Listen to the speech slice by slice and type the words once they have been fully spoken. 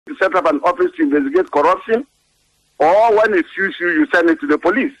to set up an office to investigate corruption, or when it suits you, you send it to the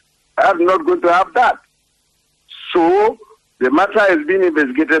police. I'm not going to have that. So the matter is being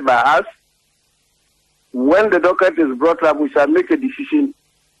investigated by us. When the docket is brought up, we shall make a decision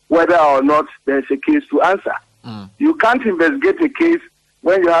whether or not there's a case to answer. You can't investigate a case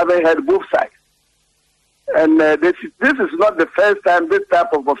when you haven't heard both sides. And this is not the first time this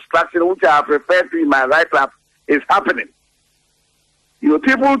type of obstruction, which I have referred to in my write-up, is happening.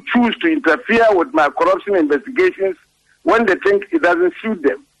 People choose to interfere with my corruption investigations when they think it doesn't suit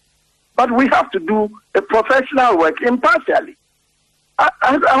them. But we have to do a professional work impartially.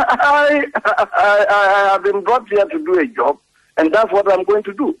 I have been brought here to do a job, and that's what I'm going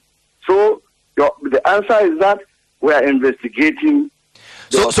to do. So the answer is that we are investigating.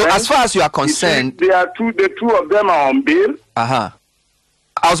 So as far as you are concerned, the two of them are on bail.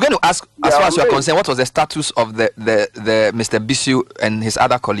 I was going to ask, as far as you are concerned, what was the status of the Mr. Bissue and his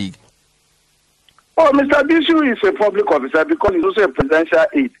other colleague? Oh, Mr. Bissue is a public officer because he's also a presidential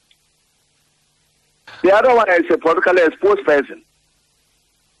aide. The other one is a politically exposed person.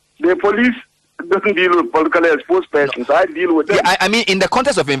 The police doesn't deal with politically exposed persons. I deal with them. Yeah, I mean, in the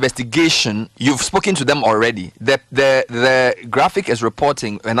context of investigation, you've spoken to them already. The graphic is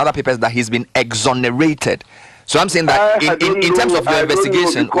reporting in other papers that he's been exonerated. So I'm saying that in terms of your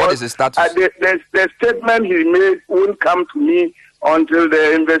investigation, what is the status? The statement he made won't come to me until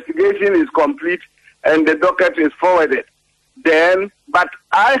the investigation is complete and the docket is forwarded. But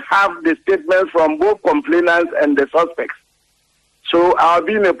I have the statements from both complainants and the suspects. So I'll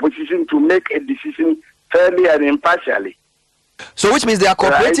be in a position to make a decision fairly and impartially. So which means they are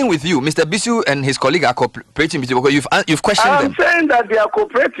cooperating with you. Mr. Bissue and his colleague are cooperating with you because you've questioned them. I'm saying that they are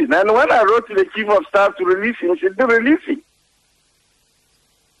cooperating. And when I wrote to the chief of staff to release him, she didn't release him.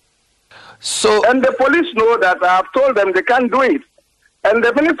 And the police know that I have told them they can't do it. And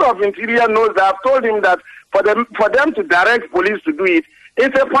the Minister of Interior knows that I have told him that for them to direct police to do it,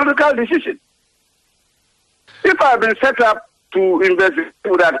 it's a political decision. If I have been set up to investigate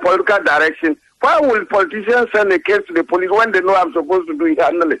with that political direction, why will politicians send a case to the police when they know I'm supposed to do it,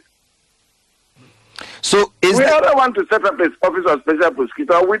 handle it? So we don't want to set up an office of special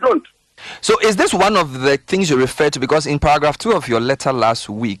prosecutor. We don't. So is this one of the things you refer to? Because in paragraph 2 of your letter last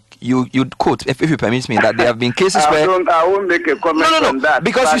week, you quote, if you permit me, that there have been cases where... I won't make a comment on that.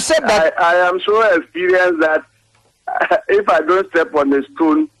 Because you said that... I am so experienced that if I don't step on a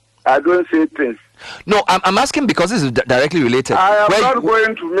stone, I don't say things. No, I'm asking because this is directly related. I am not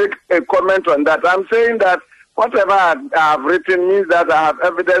going to make a comment on that. I'm saying that whatever I have written means that I have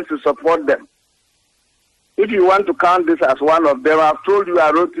evidence to support them. If you want to count this as one of them, I've told you I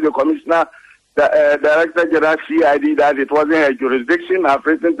wrote to the Commissioner, the Director General CID, that it wasn't her jurisdiction. I've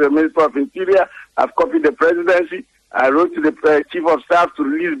written to the Minister of Interior. I've copied the Presidency. I wrote to the Chief of Staff to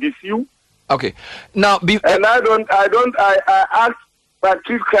release Bissue. Okay. Now, and I ask that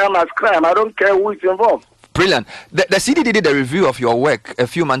treat crime as crime. I don't care who is involved. Brilliant. The CDD did a review of your work a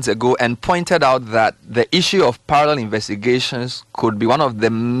few months ago and pointed out that the issue of parallel investigations could be one of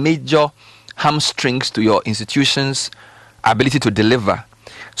the major hamstrings to your institution's ability to deliver.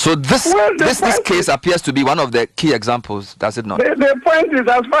 So this case appears to be one of the key examples, does it not? The point is,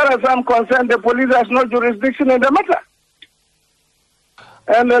 as far as I'm concerned, the police has no jurisdiction in the matter.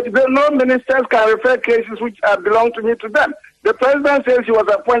 And no ministers can refer cases which belong to me to them. The president says he was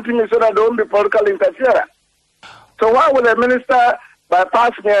appointing me so that there won't be political interference. So why would a minister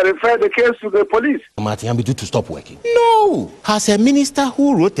bypass me and refer the case to the police? Martin Amidu to stop working? No. Has a minister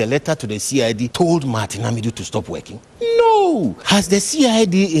who wrote a letter to the CID told Martin Amidu to stop working? No. Has the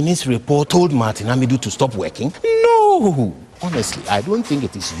CID in its report told Martin Amidu to stop working? No. Honestly, I don't think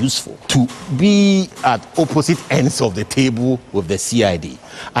it is useful to be at opposite ends of the table with the CID.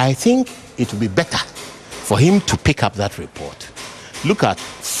 I think it would be better for him to pick up that report, look at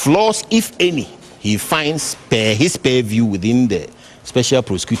flaws, if any, he finds per his purview within the Special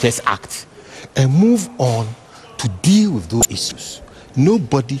Prosecutors Act, and move on to deal with those issues.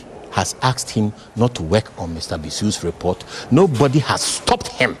 Nobody has asked him not to work on Mr. Bissue's report. Nobody has stopped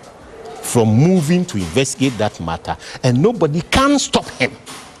him from moving to investigate that matter, and nobody can stop him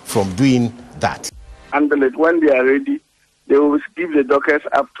from doing that. And when they are ready, they will give the dockets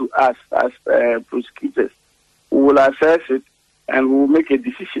up to us as prosecutors. We will assess it and we will make a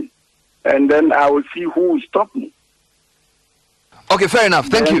decision. And then I will see who will stop me. Okay, fair enough.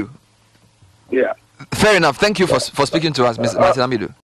 Thank you. Yeah. Fair enough. Thank you for speaking to us, Mr. Martin Amidu.